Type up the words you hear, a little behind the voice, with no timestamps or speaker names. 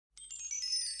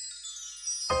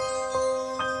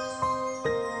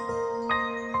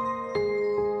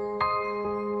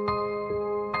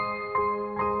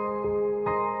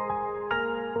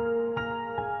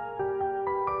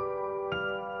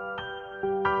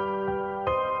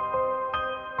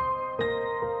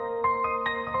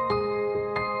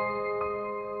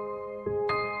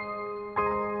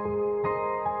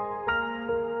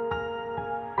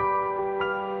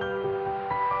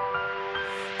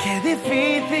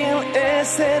difícil es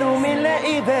ser humilde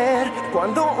y ver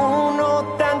cuando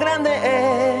uno tan grande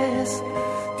es.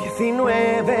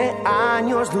 19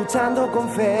 años luchando con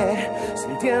fe,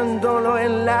 sintiéndolo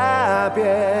en la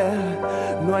piel.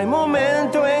 No hay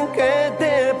momento en que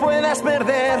te puedas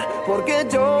perder, porque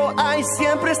yo ahí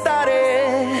siempre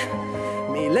estaré.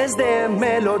 Miles de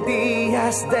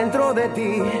melodías dentro de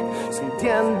ti,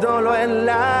 sintiéndolo en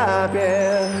la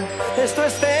piel. Esto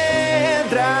es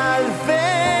Centralero.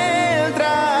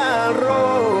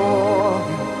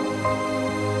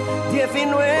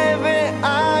 19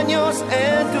 años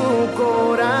en tu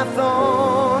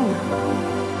corazón.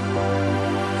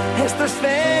 Esto es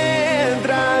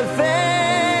Centralero.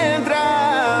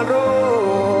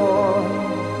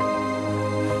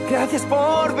 Gracias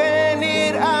por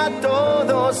venir, a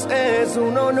todos es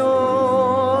un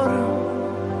honor.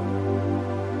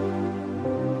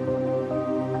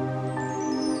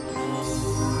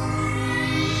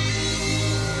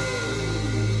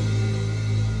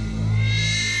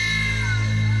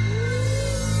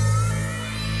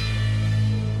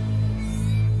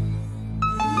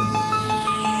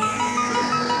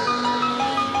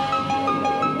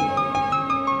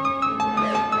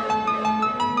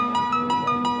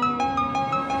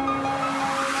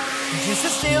 She's a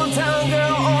still town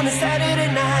girl on a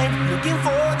Saturday night, looking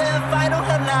for the fight of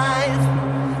her life.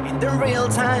 In the real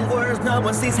time words, no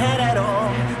one sees her at all.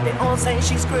 They all say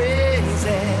she's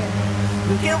crazy.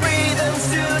 Looking rhythms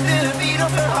to the beat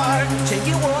of her heart,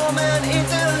 shaking woman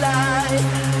into life.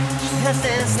 She has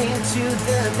dancing to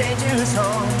the dangerous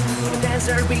song. The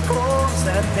dancer becomes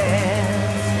a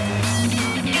dance.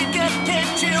 It can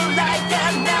hit you like a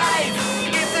knife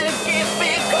if the gift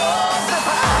becomes a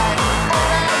pie.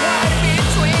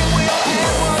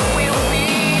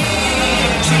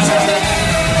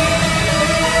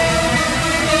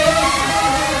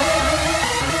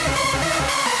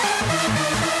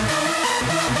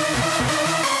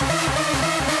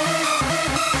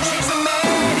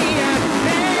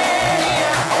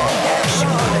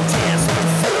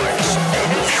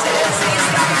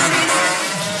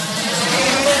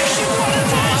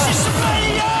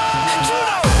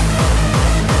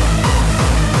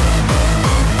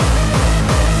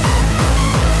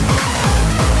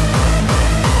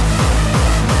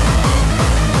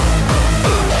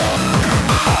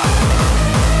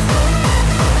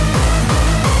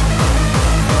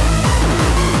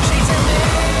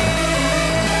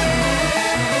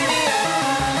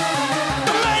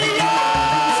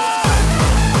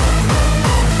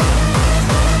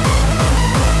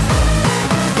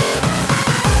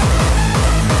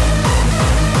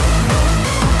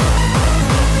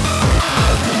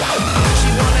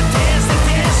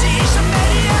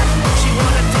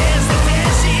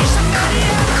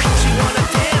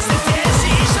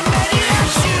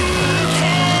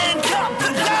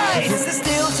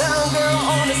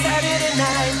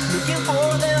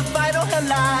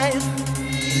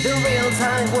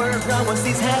 No one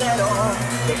sees her at all.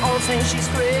 They all say she's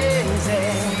crazy.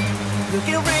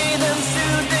 Looking rhythms to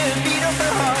the beat of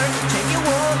her heart, taking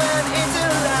woman into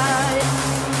life.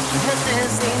 She has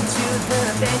dancing to the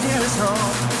dangerous song.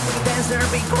 The dancer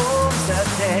becomes a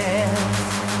dance.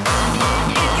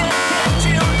 It can cut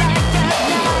you like a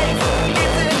knife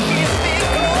if the gift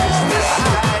becomes the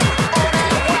fight. All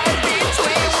that fight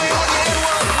between will and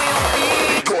what will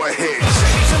be. Go ahead.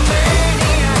 She's a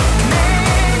maniac.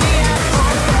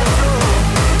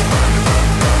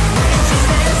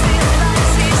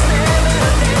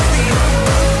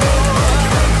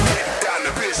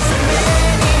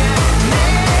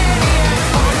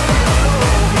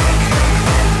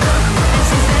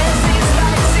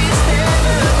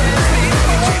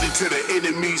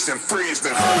 And freeze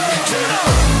them.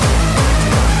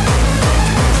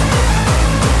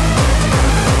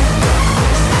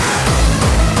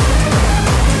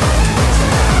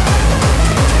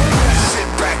 Sit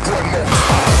back one more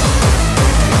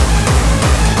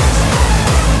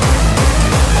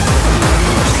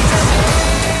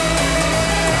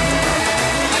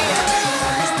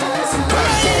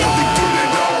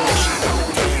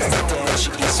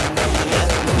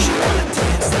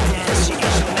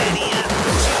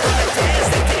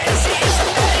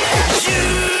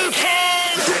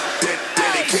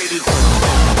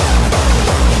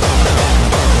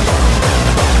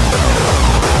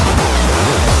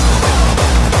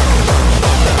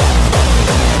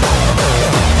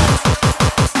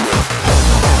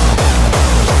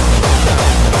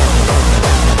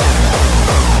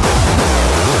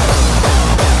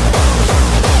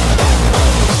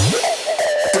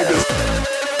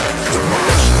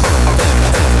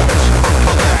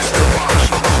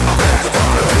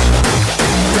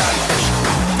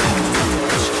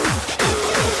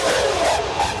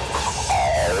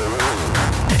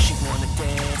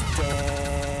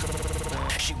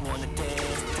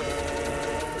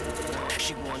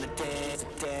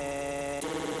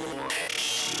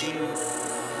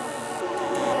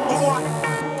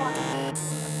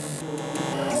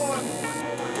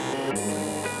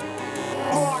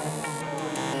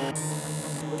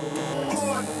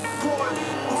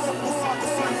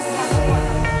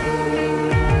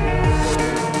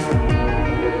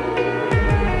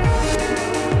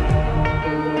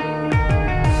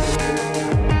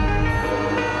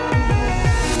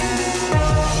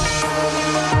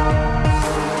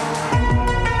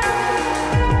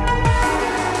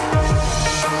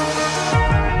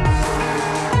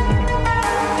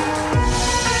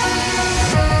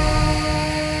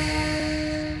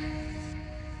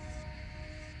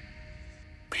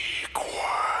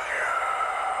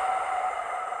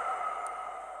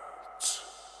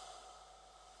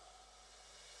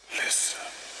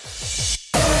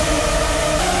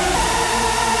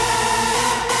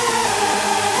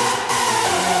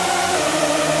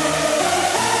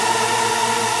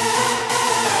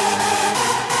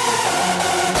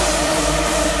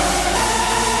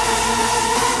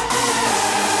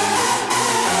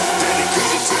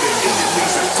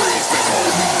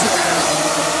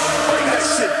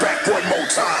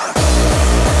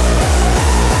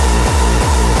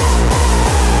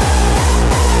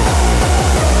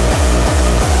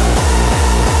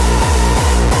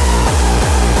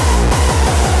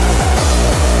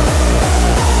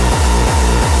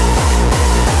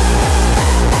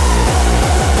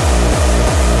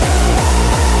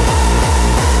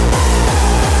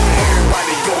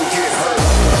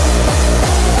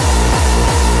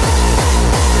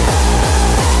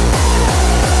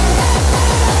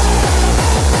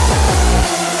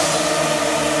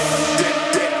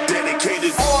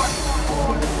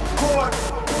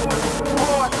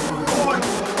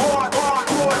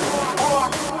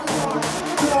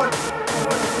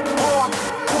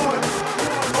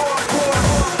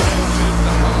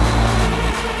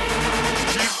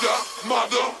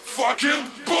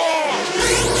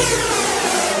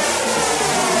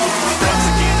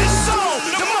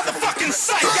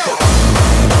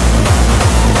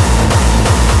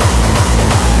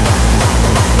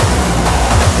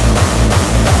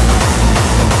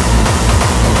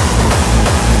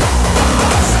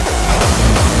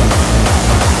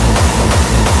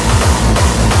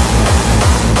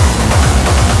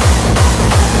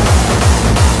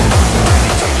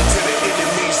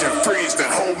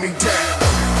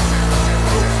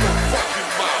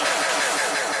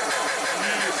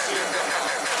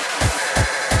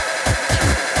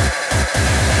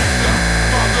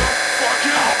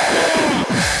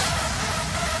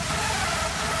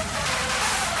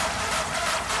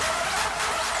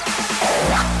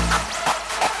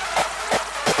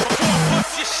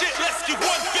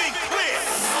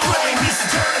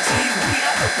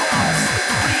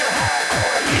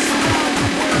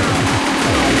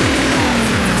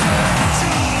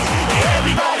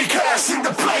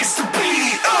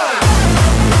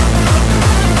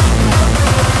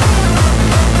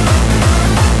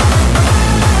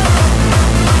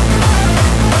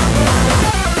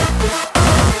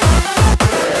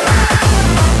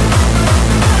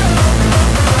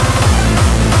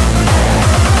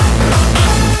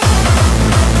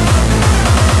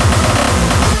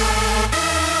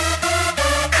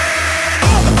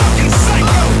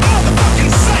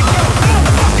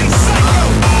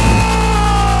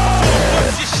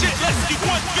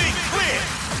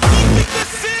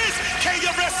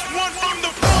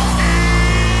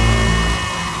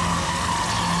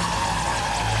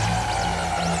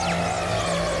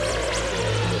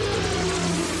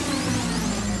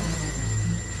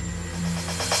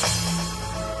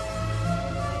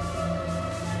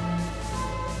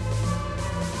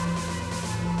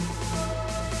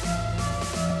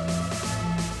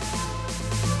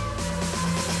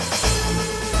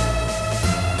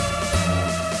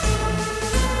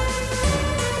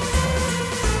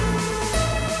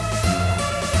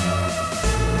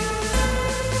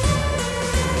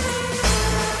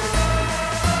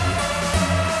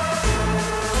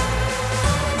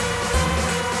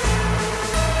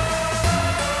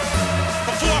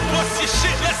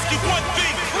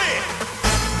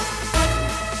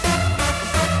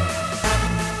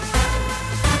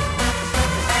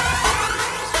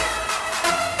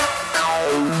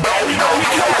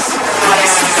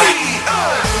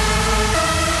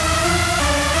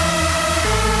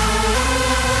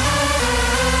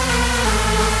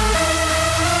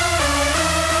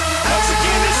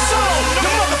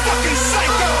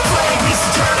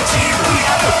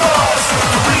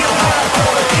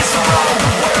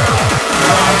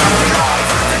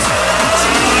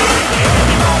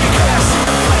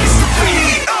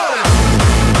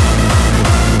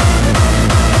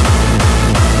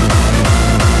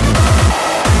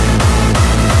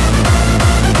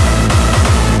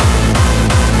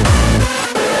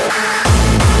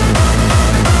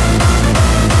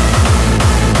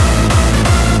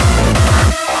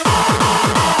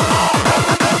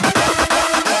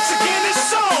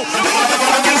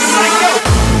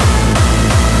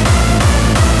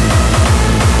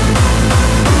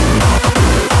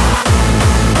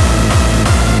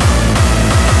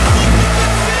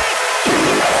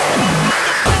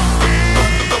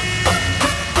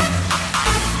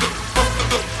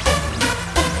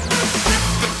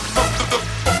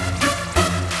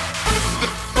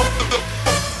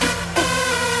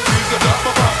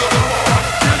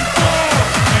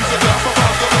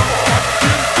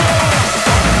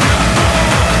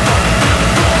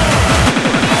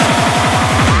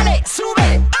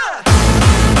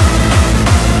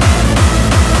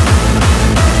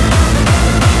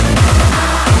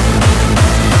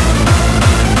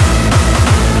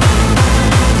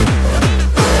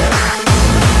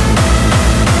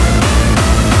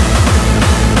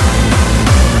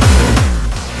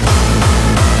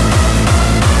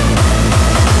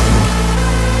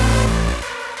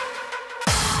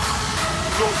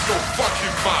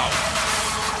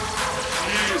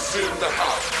Javi's in the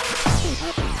house.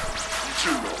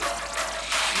 You know,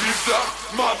 he's the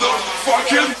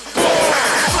motherfucking boss.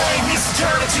 Flame is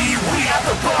eternity, we are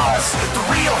the boss. The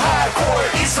real hardcore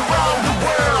is around the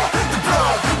world. The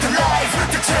blood, the life,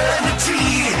 the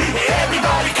eternity.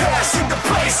 Everybody cursing the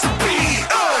place to be.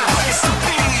 Place to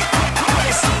be,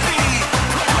 place to be,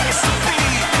 place to be,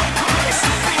 place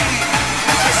to be,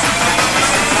 place to be.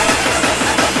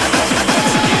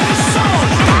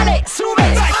 Dale, sube,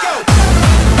 let's go.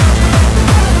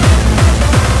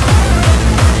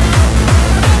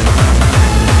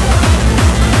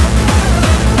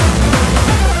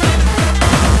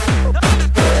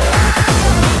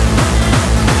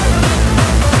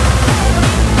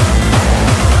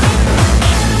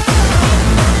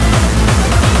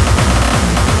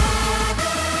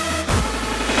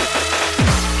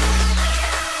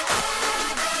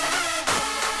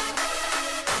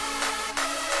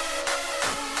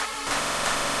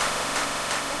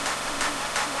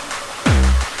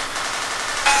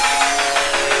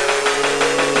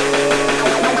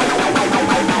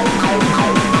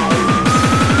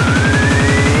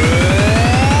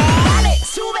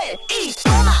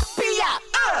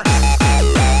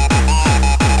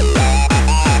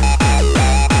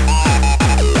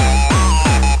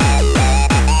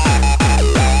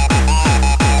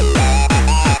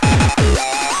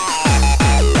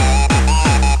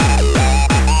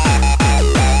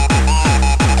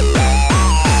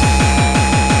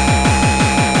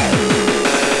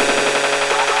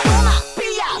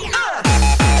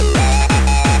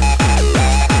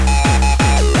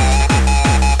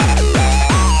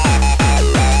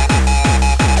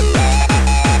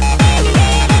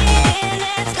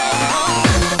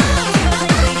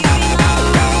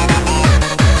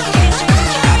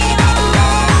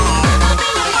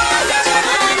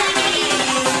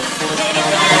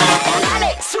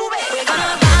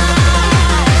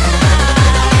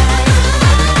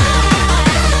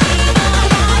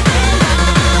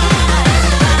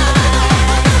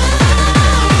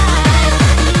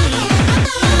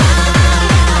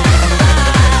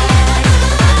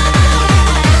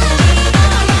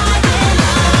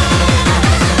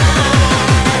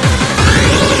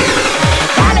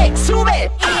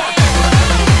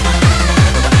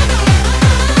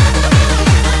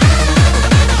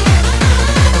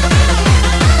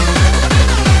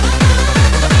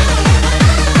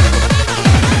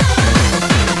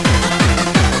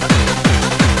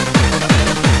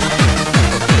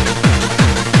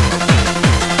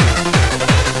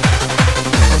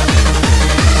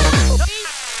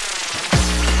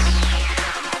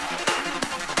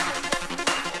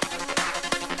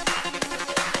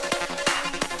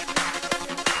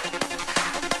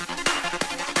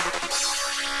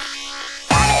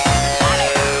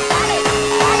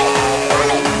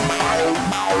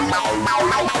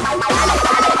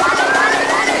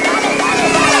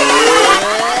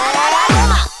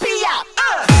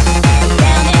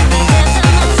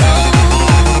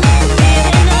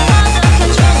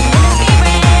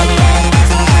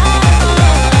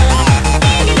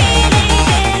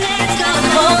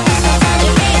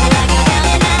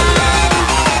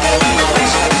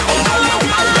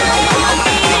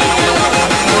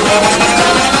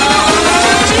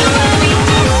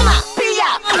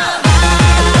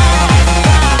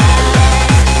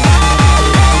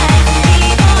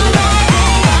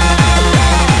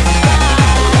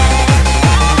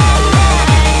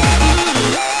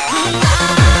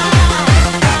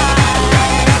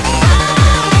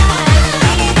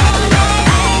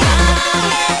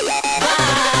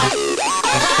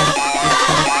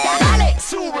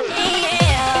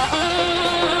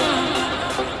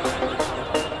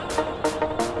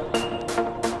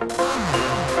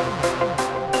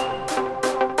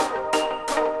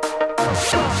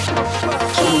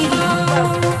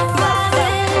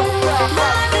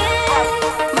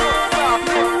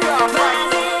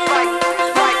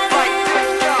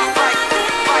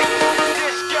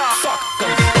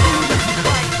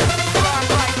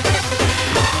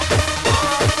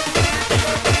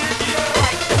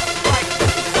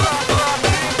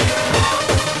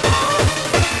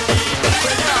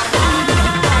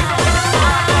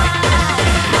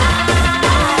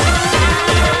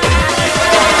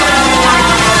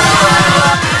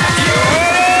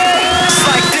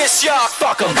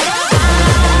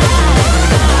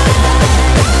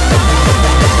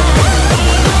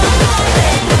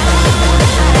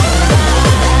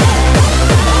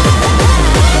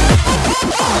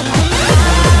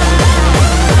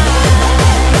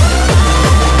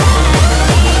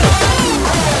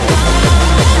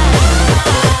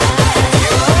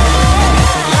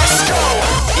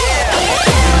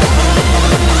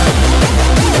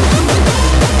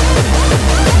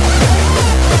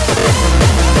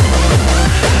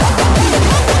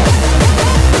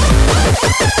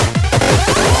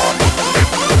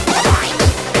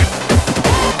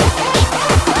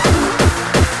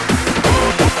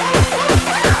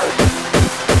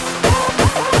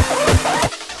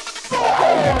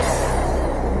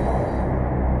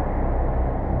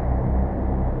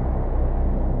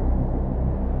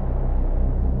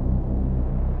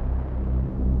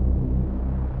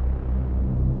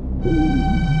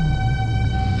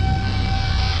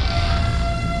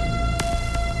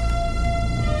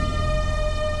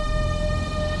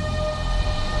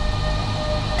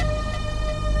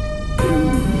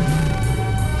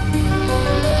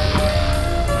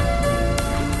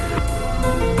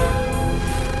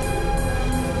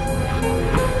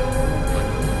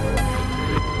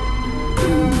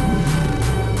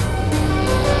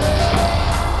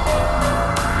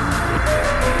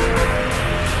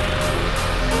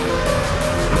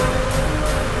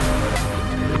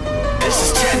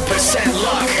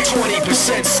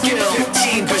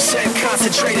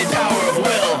 Concentrated power of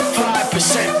will,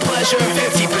 5% pleasure,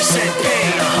 50%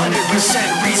 pain,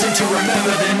 100% reason to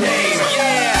remember the name.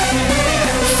 Yeah,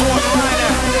 Fort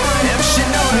Minor, M.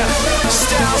 Shinoda,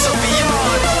 styles of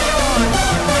beyond.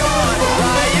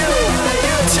 Ryu,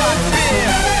 Top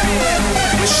Beer,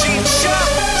 Machine Shop.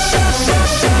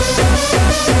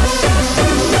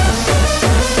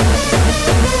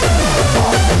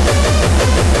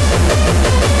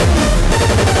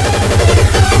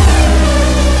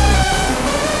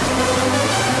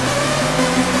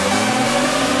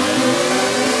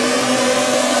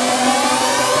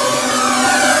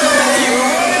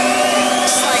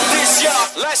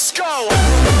 Let's go!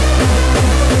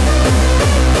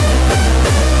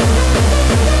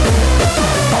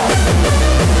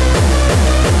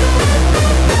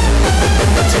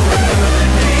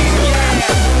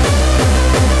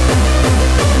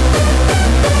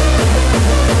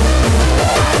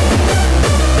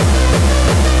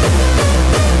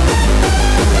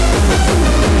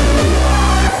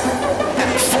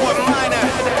 Fort Minor,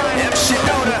 M.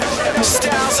 Shinoda,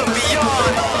 styles of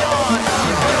beyond.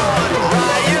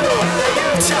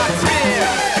 Top Beer.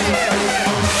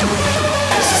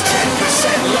 This is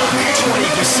 10% luck,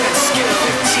 20% skill,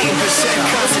 15%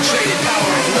 concentrated power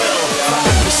of will,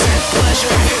 5% pleasure,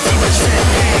 50%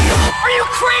 pain. Are you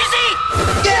crazy?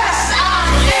 Yes, I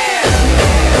am!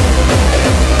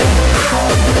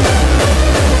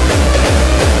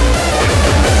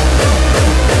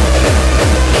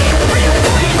 Are you crazy?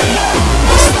 Yes,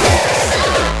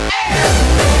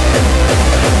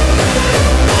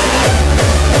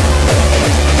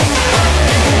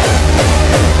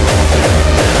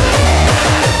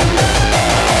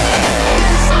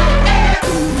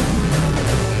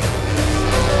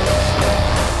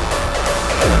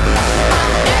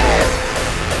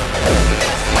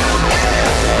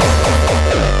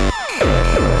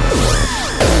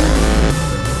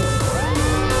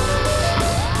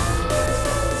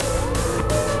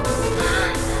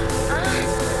 am!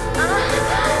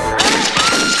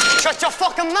 Shut your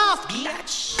fucking mouth,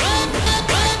 bitch!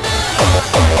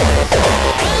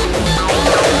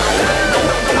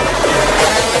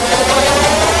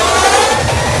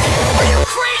 Are you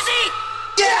crazy?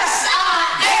 Yes, I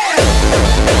am!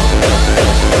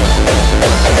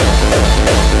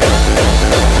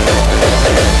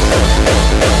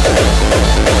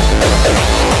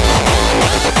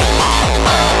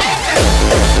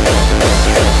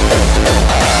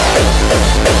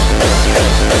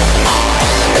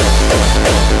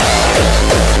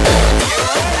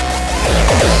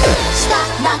 Stop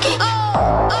knocking.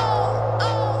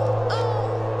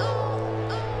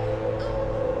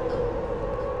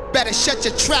 Better shut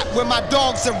your trap when my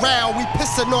dog's around. We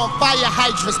pissing on fire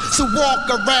hydrants, so walk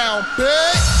around,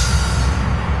 bitch.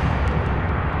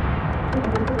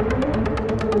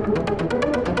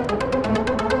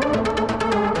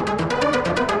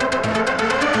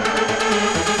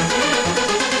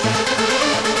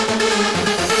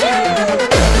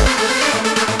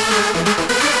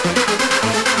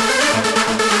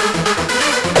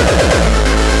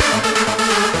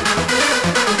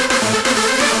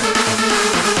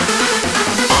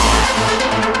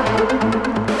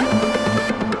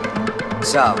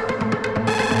 So,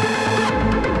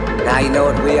 now you know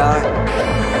what we are,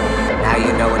 now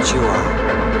you know what you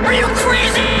are. Are you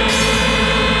crazy?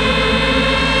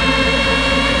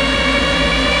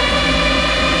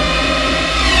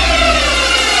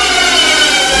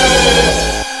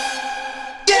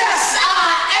 Yes, I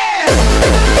am!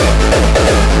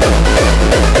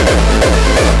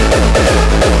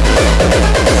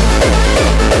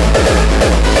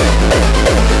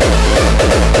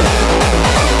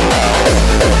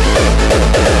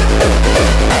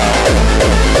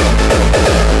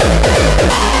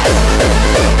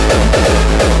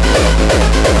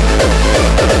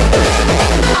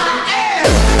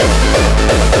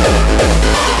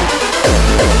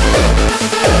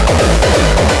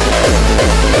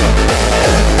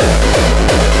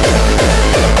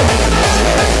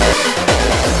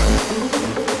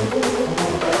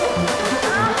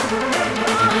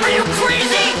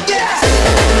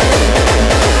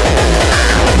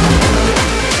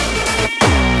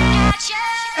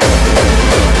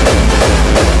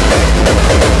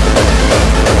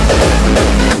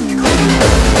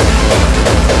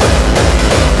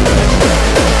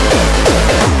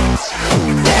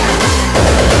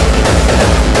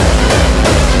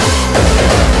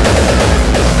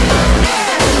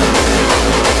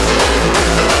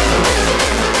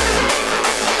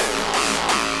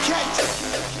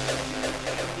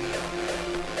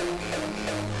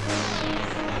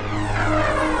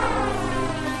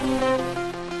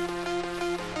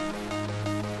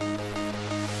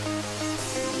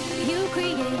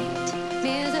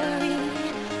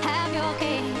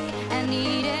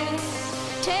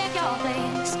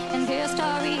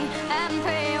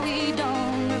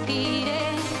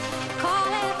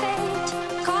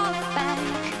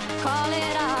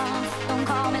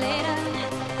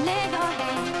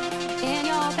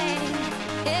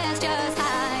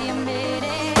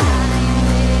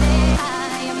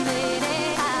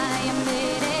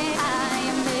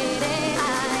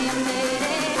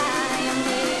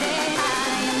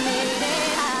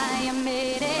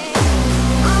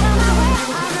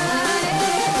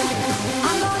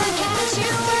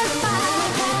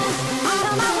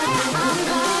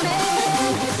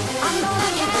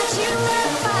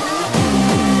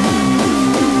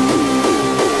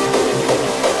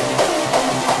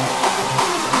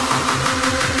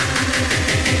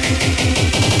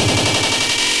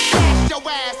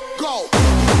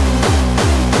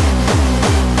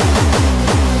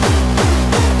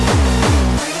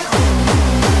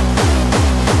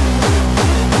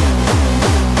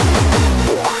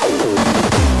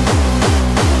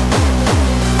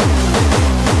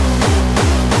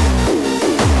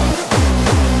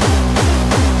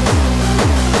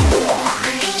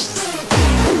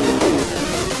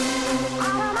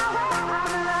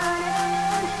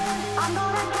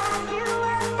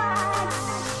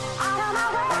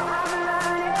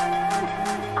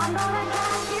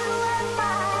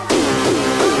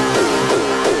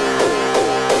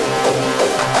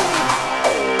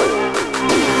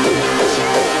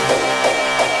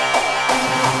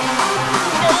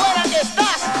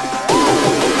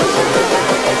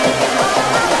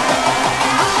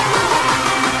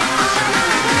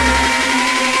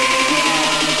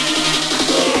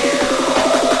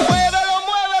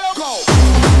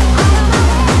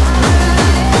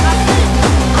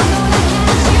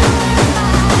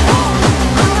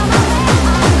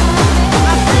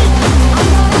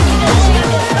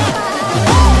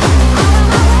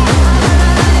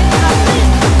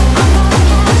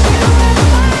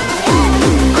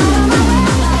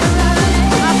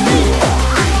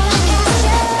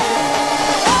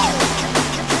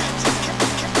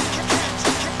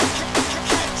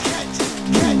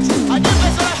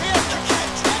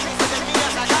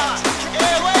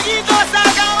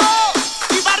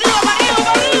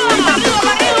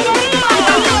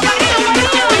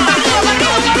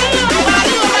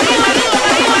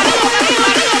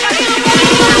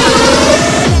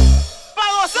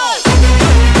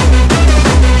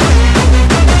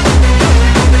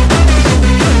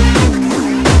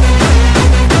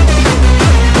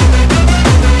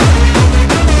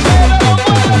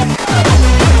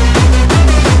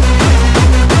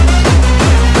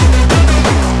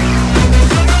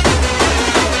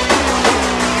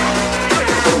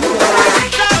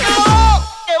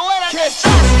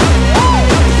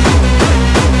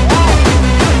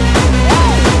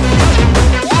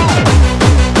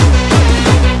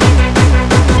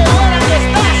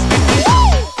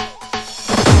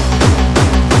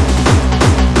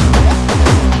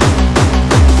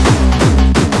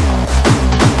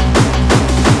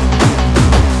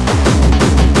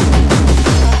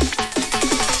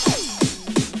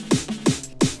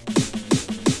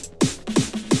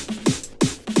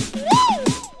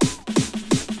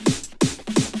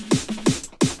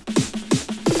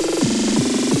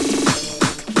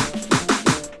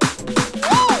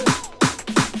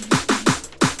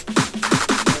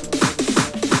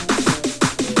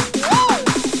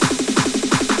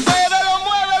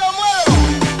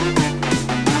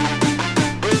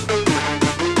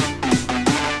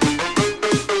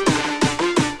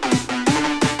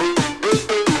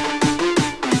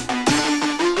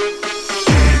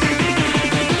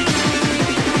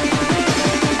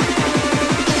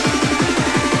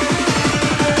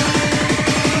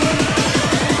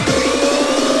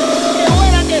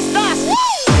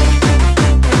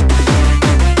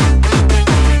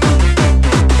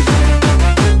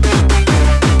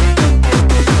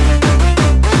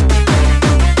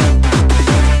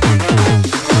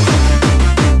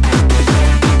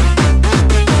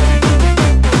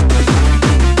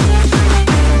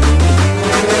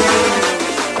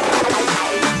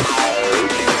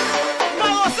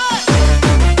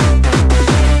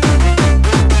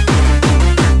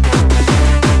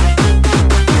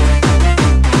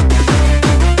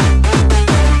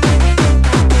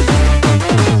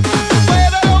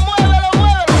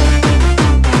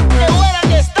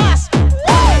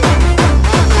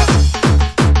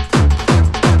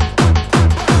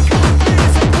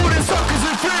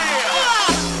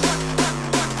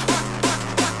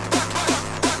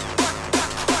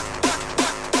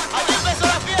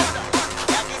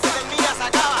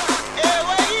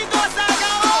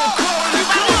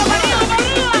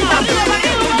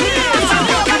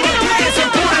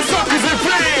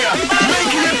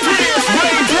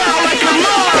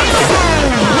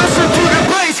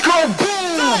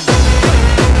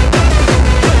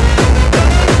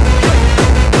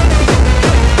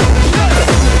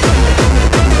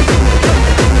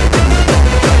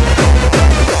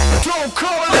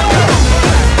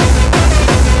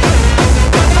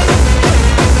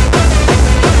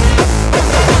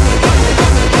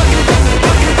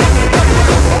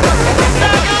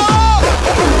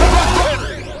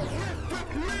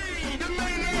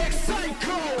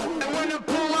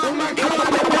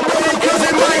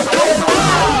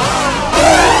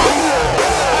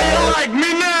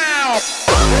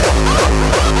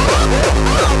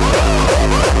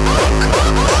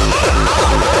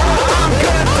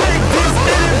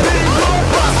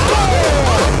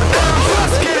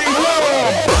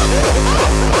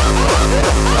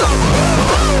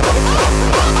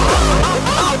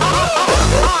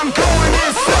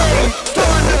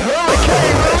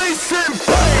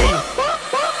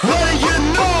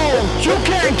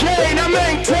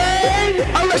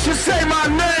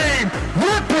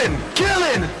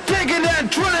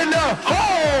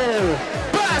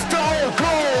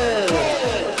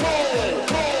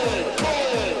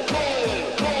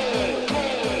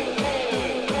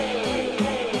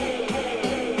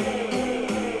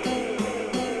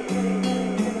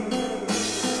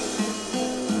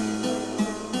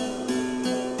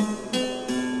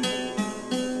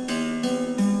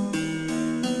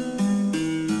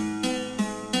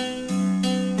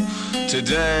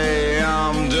 Today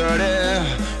I'm dirty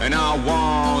and I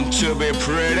want to be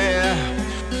pretty.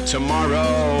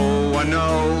 Tomorrow I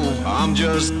know I'm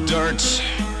just dirt.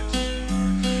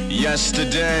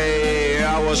 Yesterday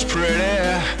I was pretty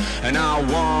and I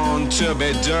want to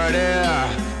be dirty.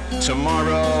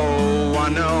 Tomorrow I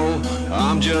know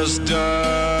I'm just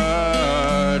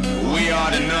dirt. We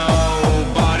are the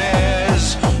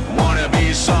nobodies, wanna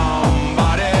be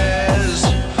somebodies.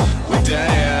 We're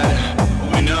dead,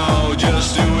 we know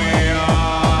just who we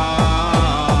are.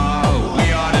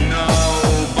 We are the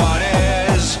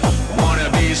nobodies, wanna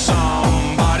be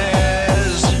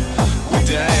somebodies. We're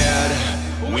dead,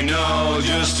 we know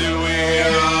just who we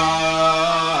are.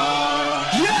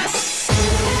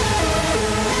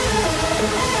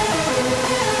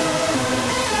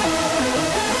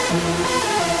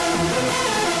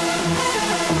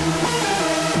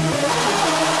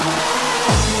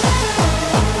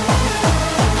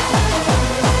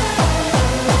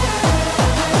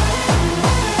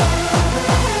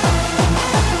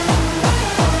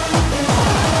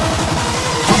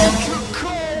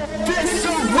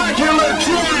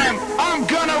 I'm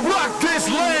gonna rock this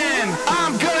land.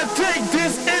 I'm gonna take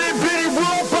this itty bitty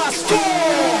world by storm.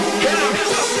 And I'm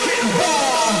just getting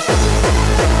warm.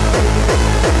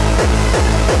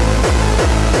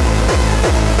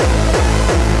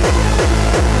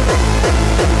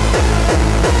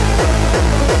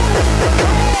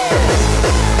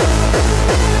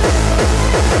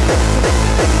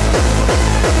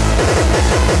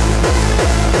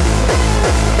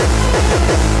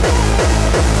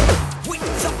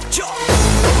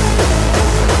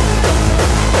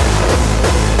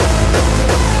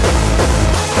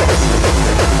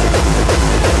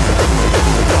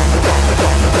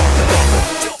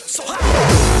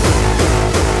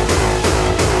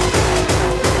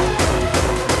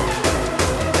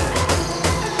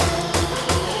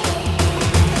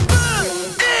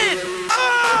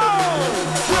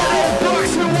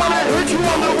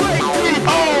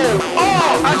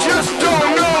 I just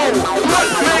don't know what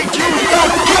made you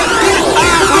forget that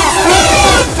I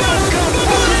was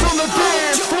born on the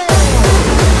dance floor.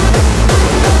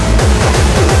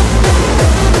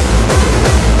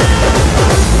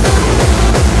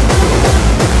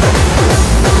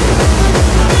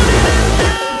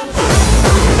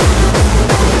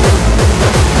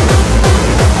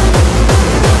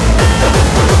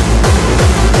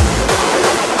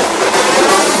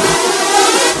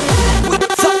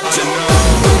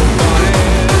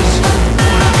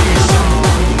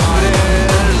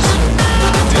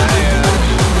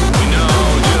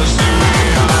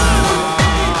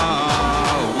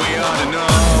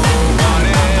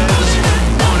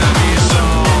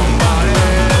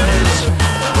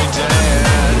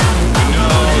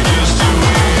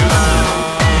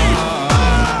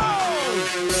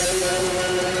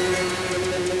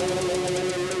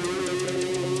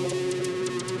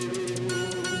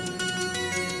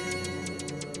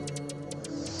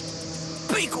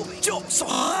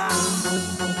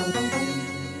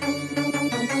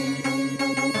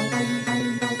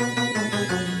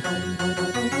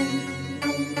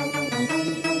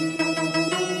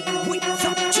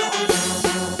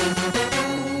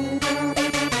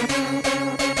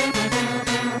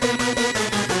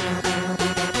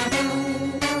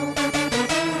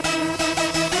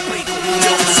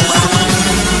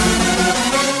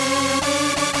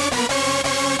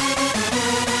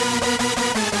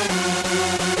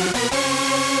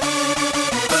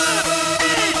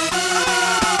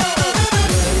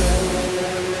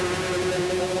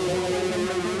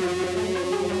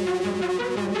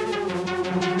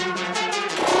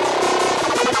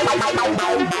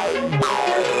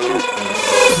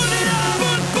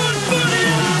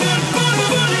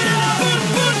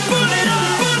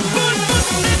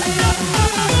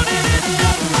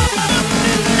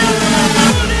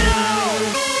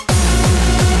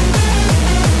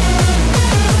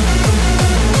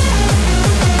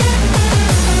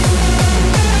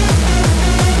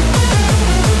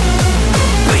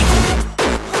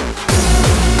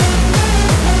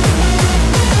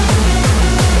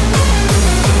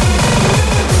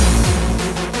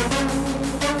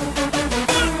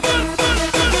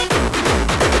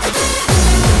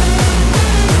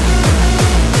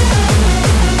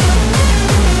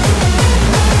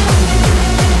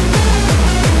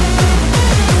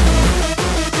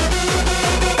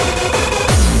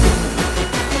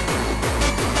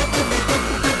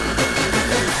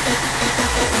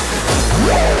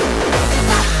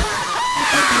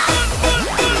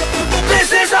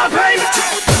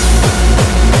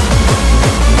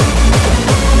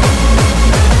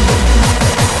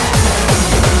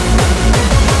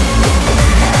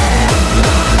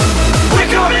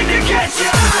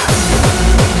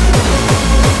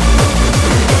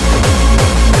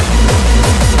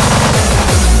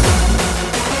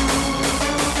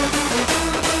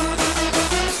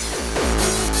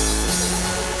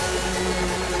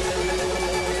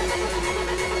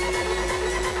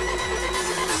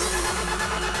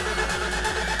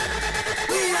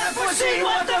 see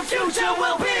what the future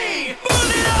will be.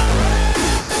 Put it up.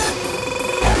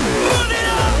 Put it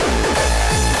up.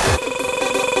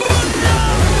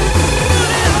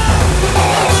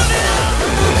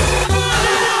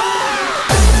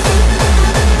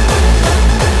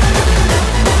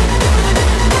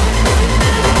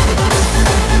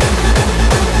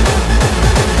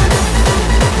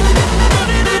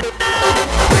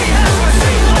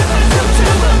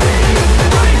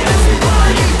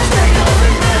 Take of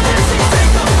emergency,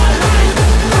 take of my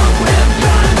life.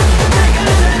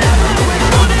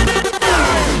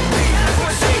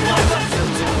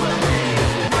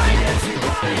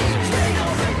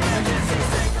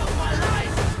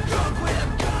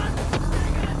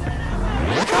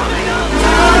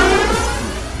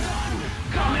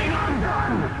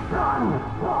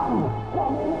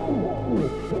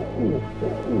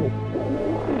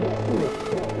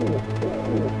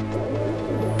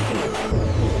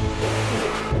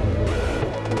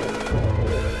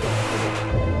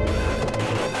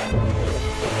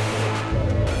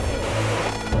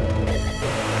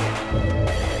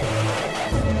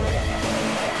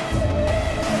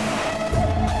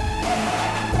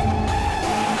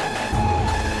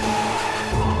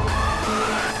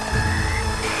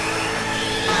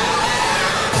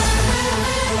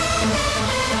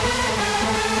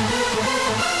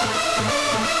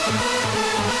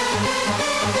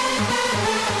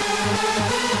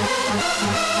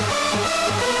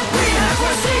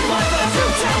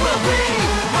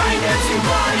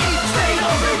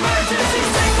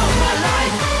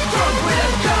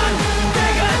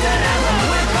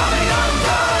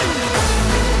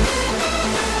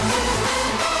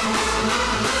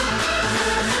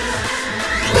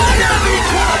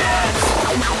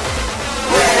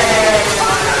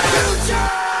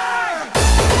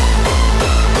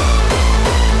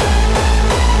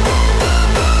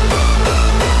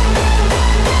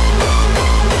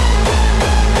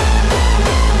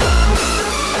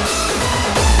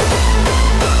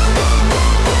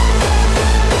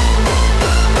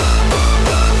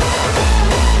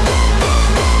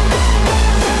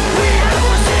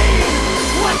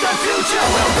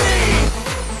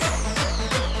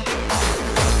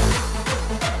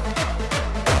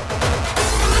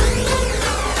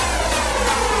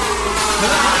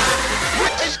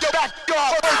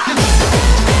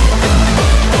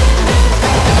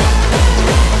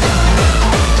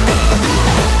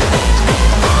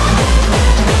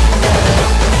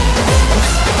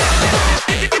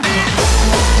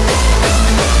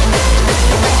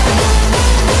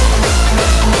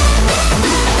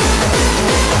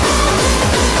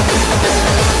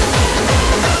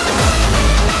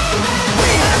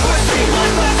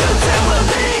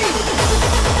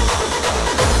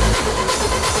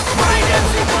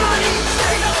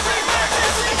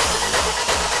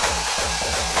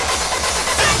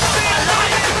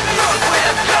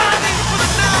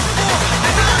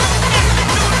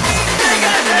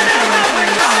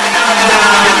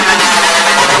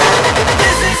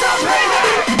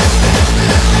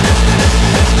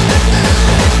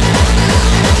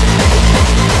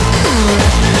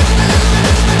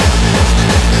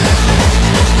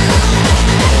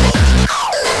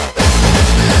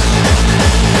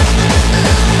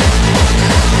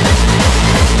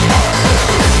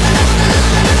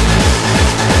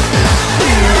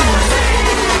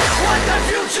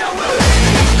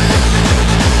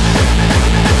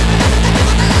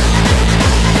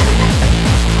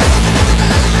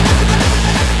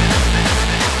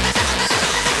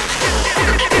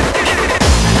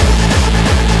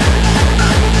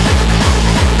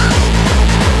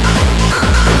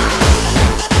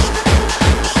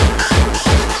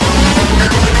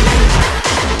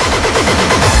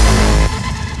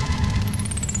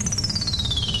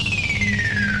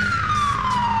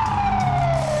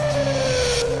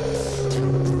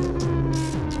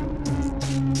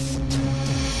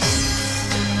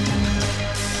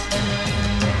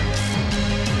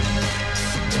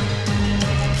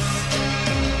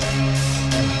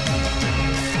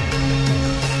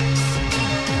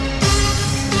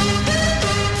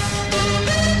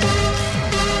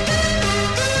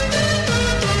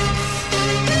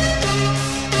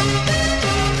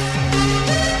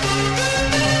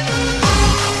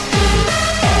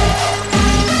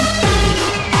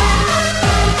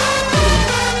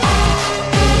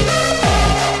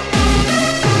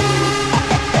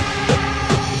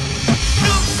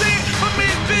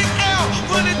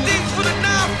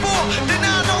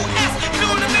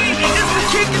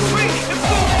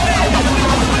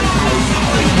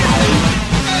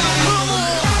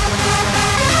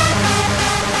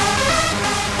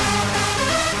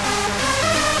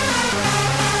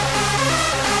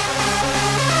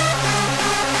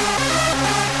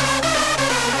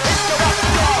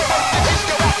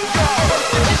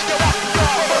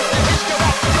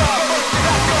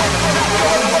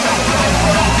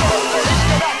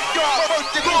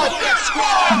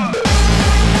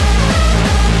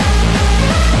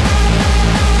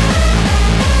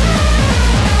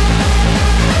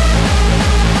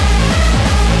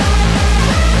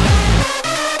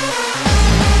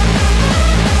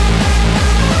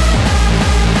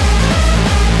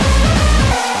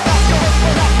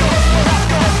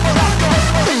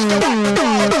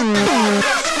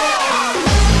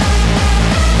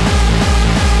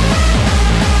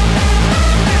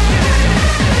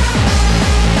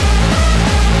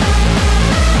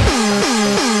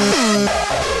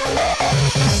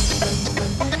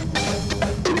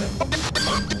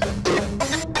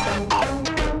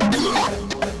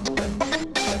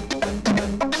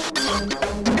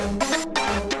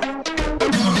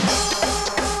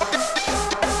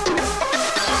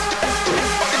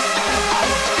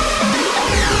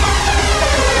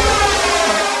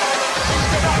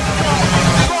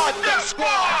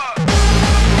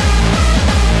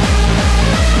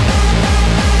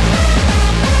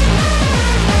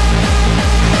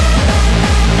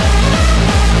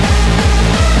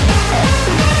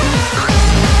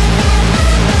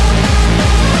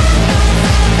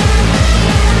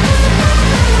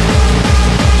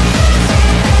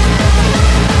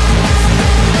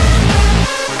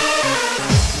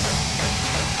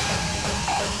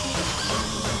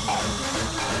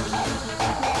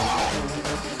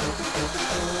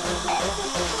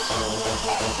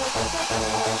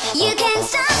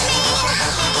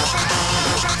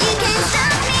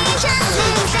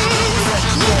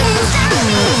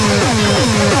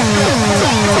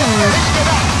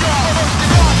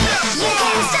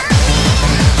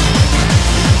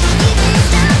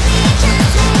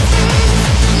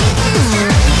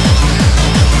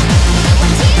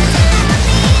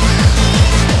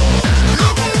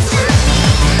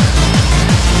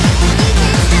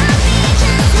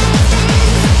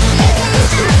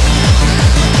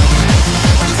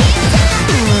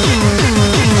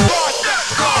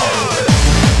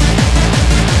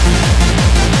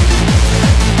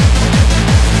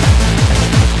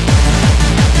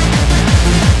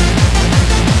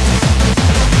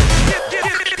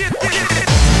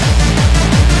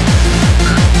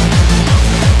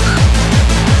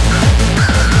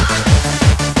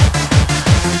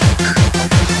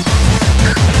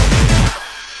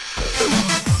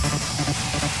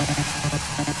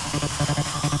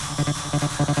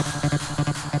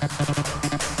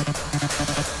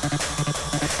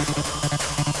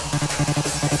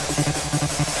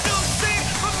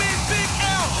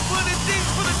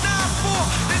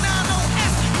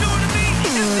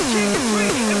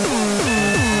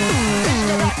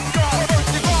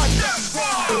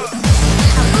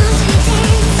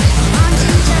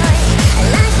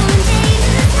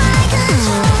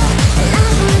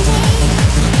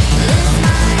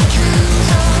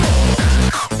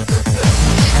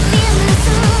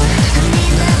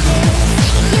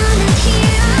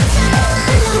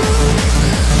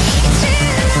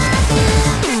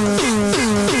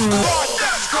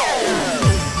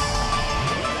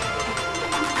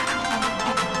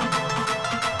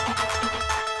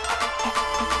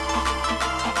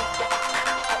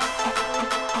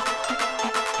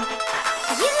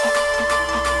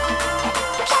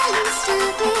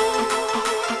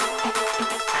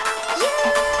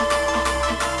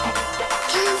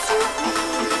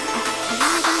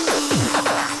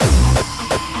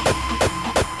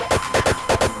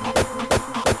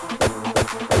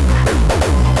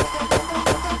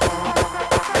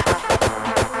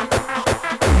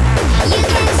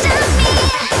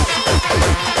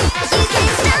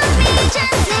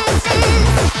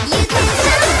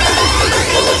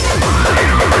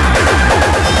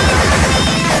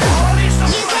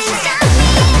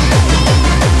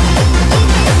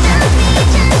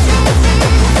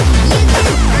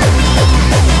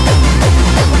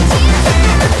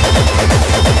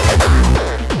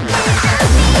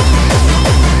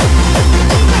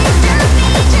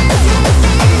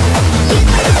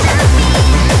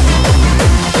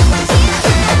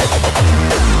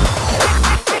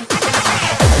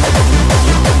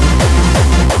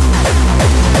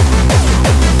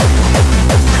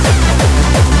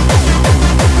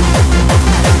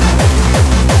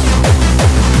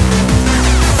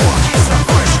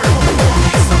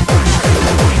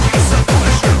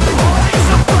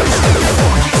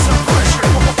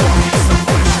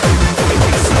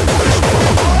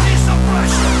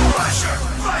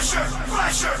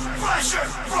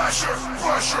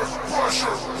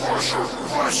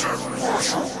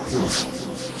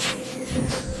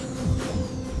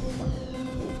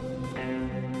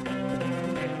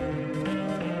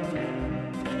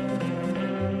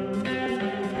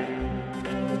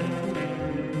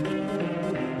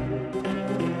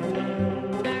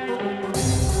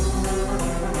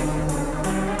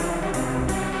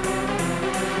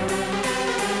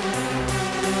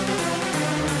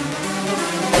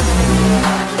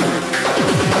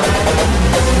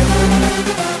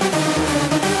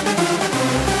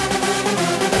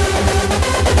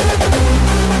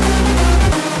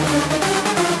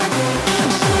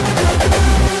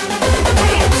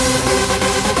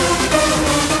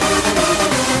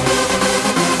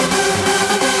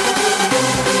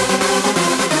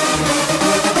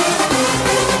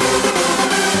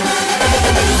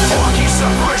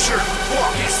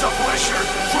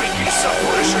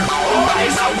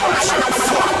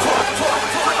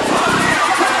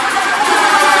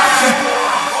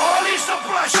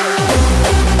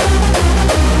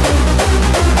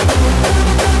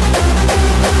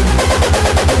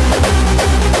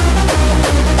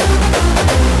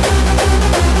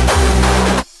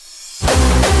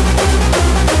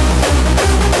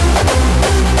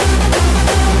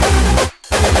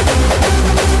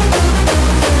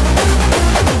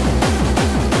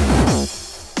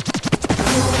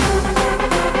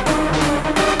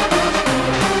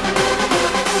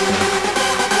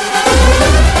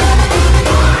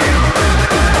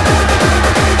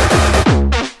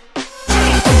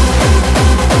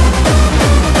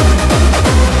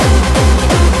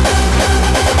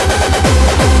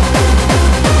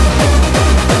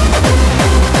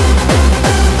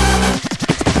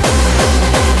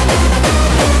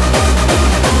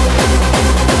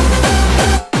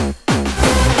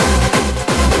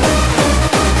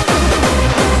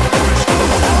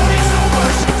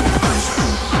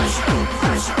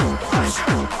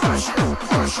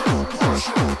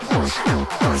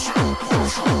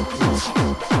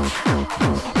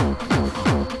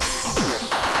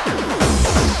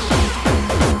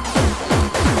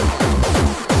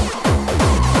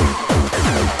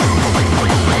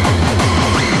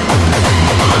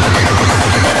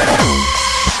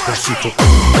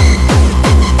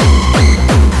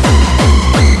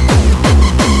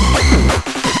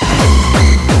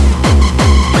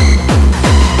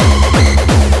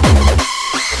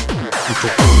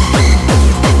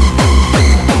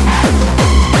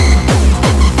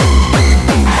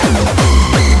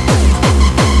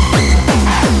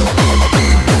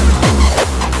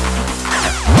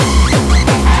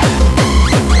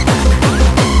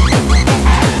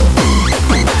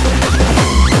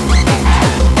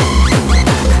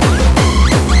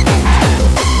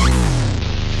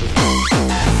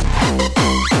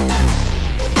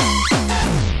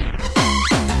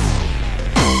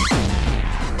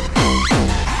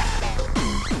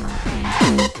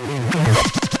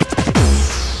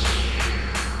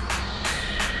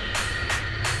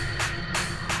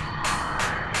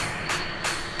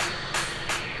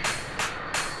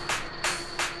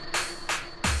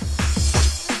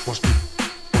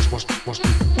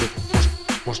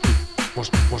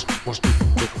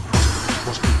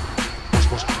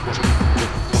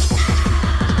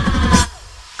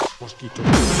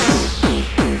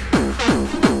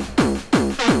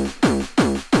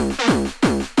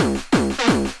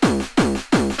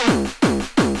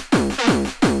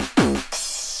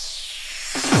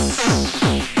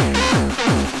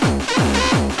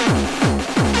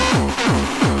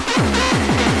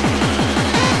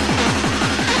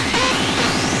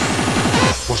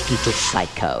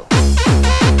 Psycho.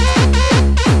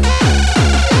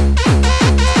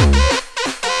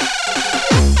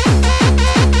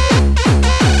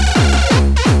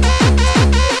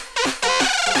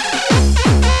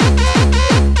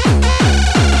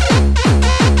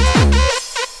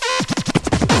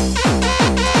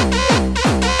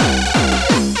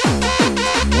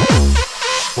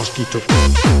 Mosquito.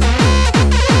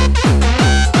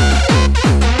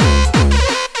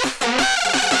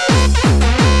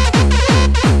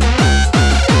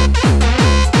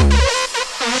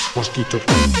 Mosquito.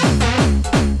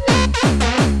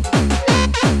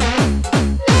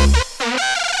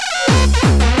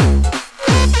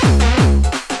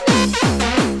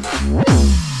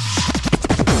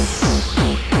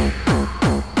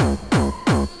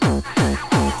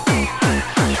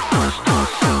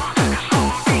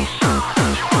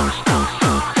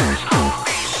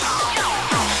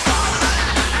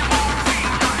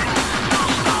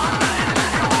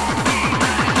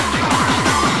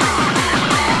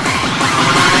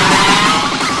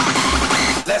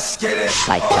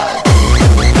 Psycho.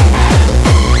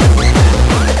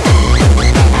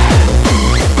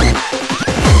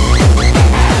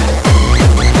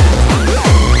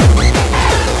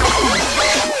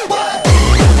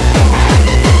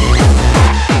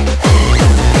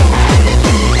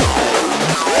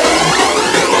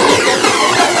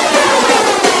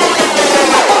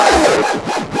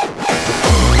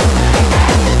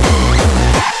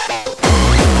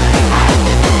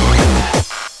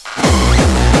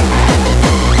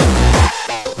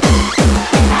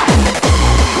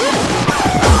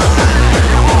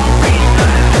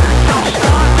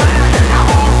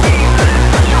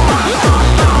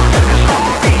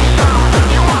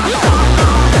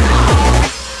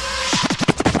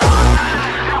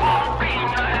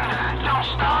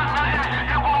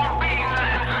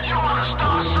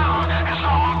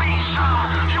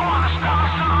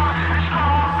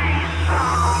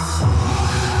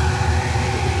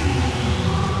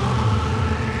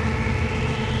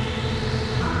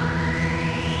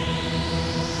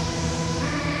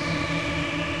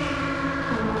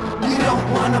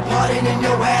 wanna party, then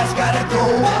your ass gotta go.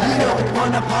 You don't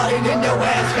wanna party, then your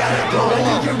ass gotta go.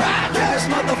 You can ride to this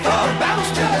motherfucker, bounce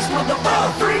to this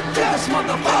motherfucker, freak to this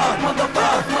motherfucker,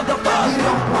 motherfucker. You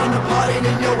don't wanna party,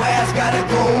 then your ass gotta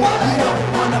go. You don't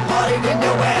wanna party, then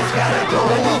your ass gotta go.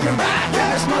 You can ride to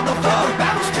this motherfucker,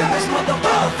 bounce to this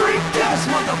motherfucker, freak to this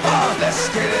motherfucker. Let's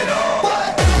get it on.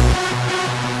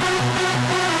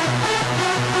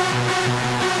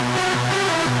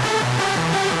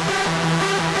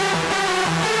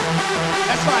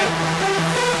 That's right.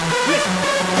 Listen.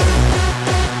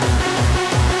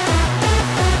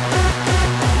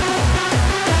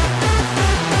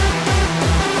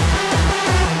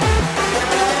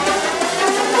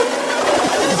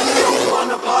 You don't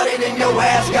wanna party, then your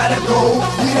ass gotta go.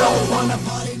 You don't wanna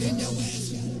party, then your ass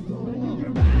gotta go. You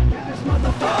can ride to this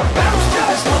motherfucker, bounce to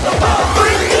this motherfucker,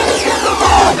 freak to this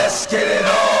motherfucker. Let's get it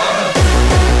on.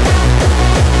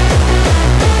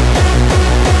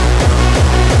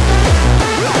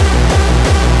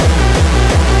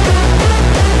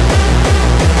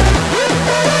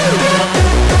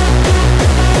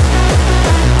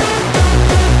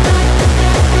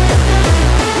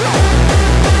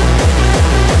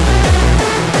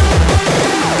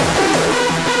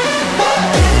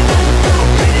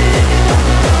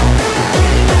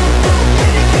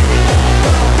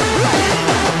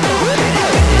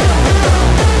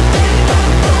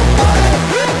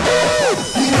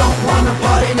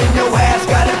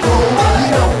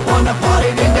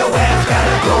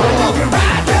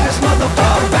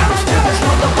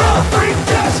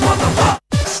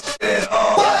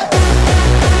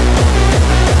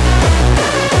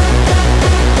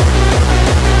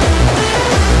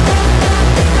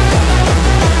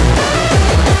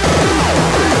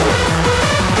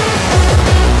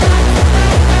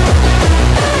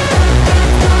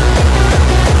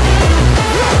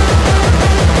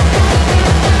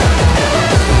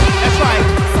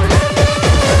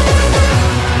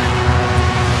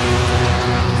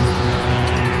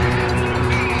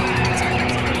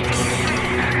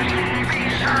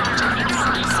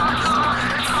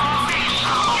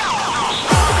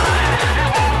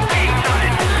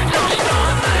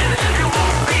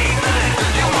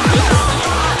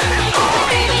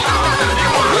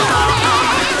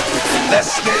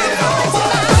 Let's get it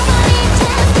on.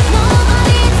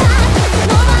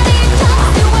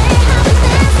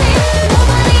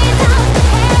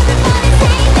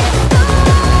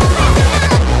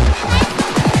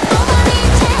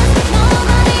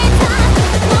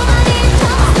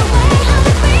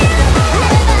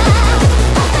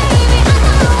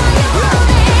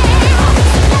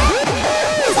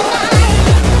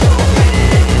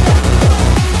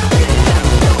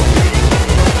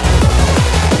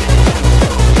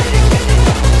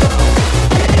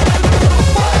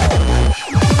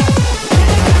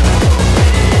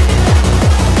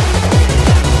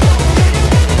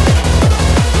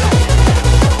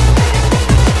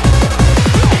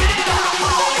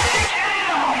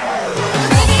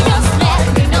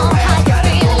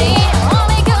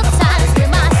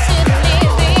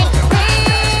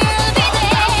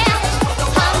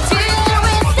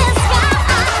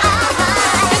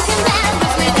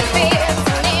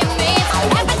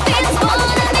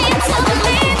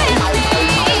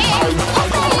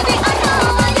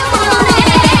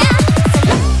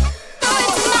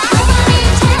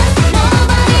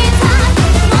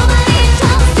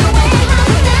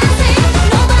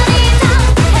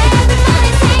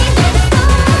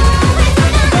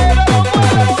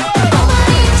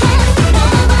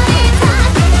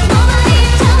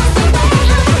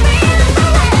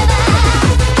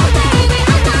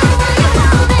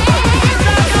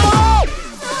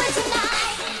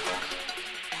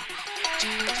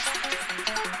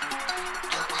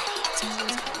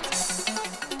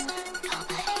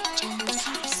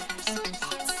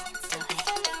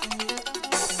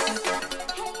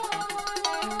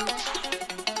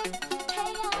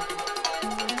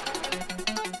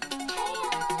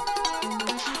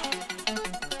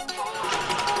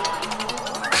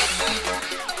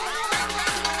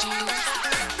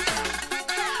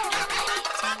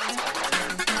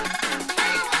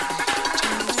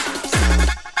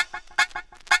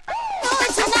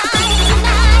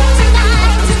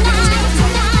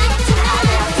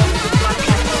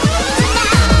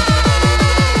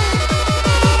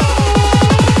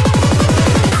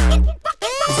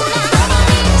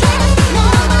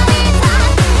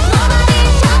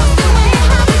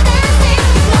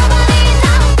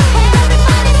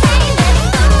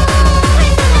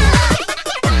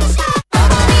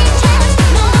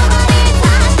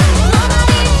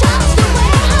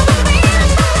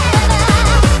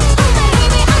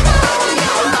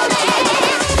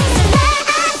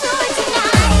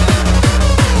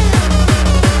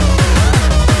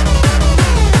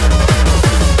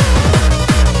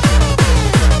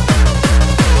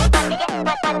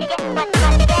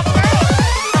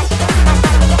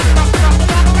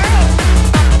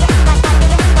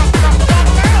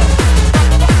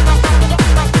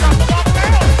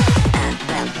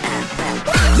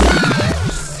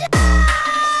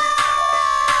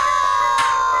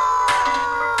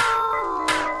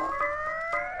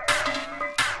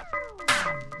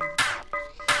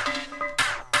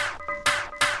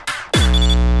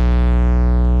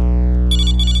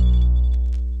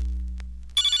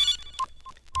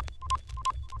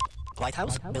 White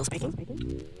House, Bill speaking.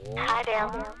 Hi, Bill.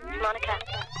 Monica.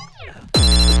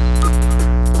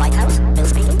 White House, Bill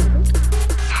speaking.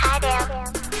 Hi, Bill.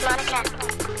 Monica.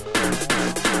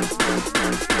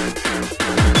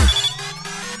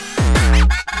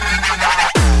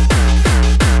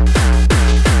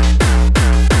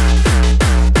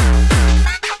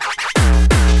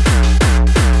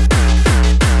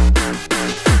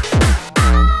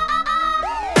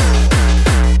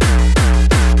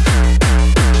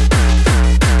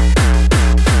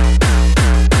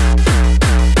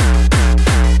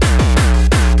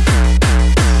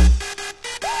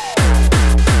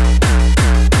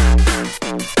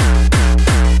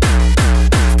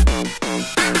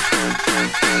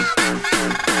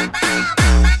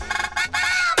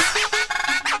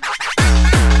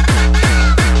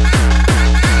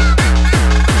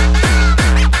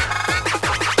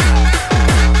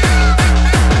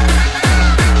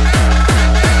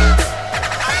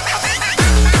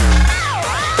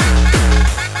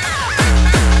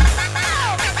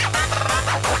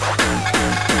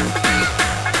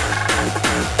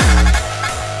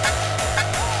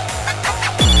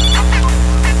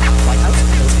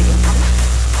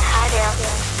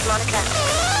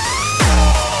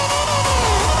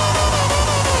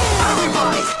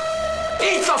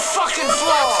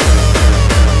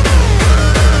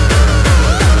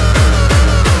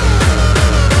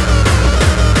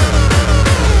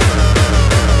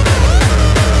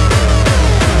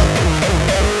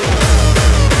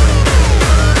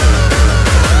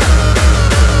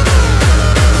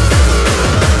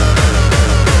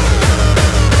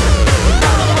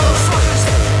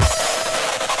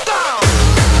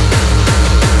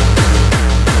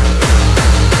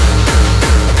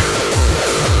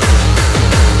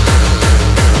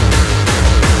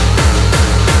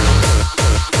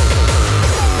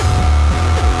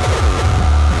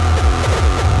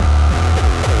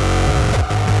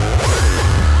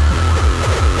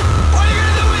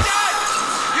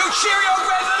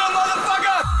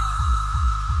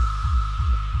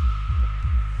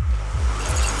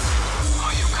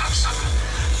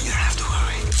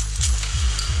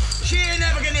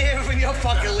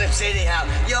 fucking lips anyhow,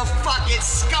 you fucking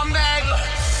scumbag!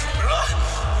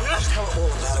 Tell her all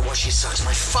about it while she sucks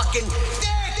my fucking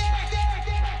dick!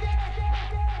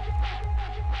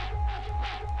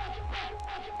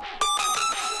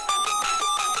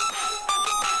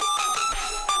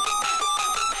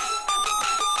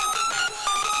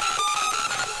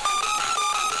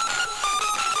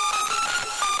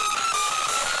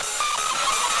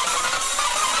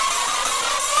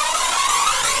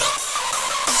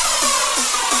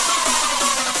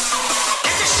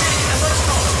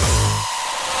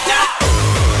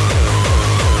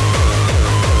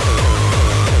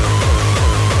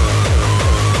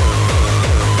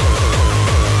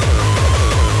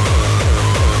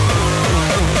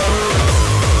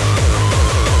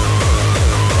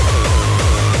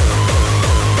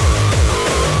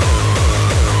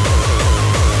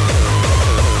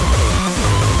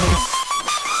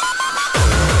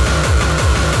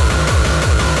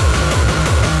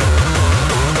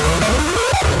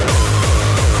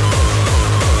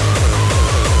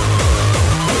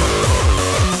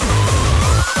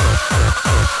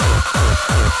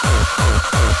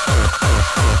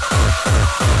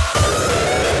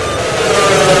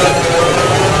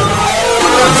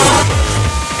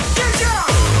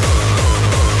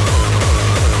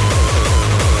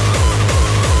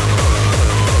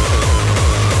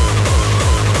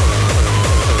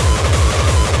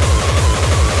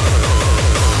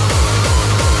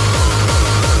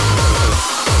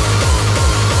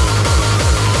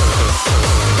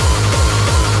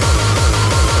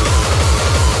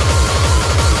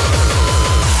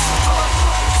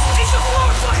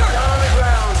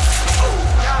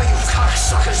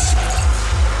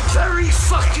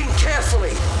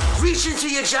 Reach into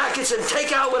your jackets and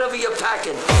take out whatever you're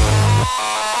packing.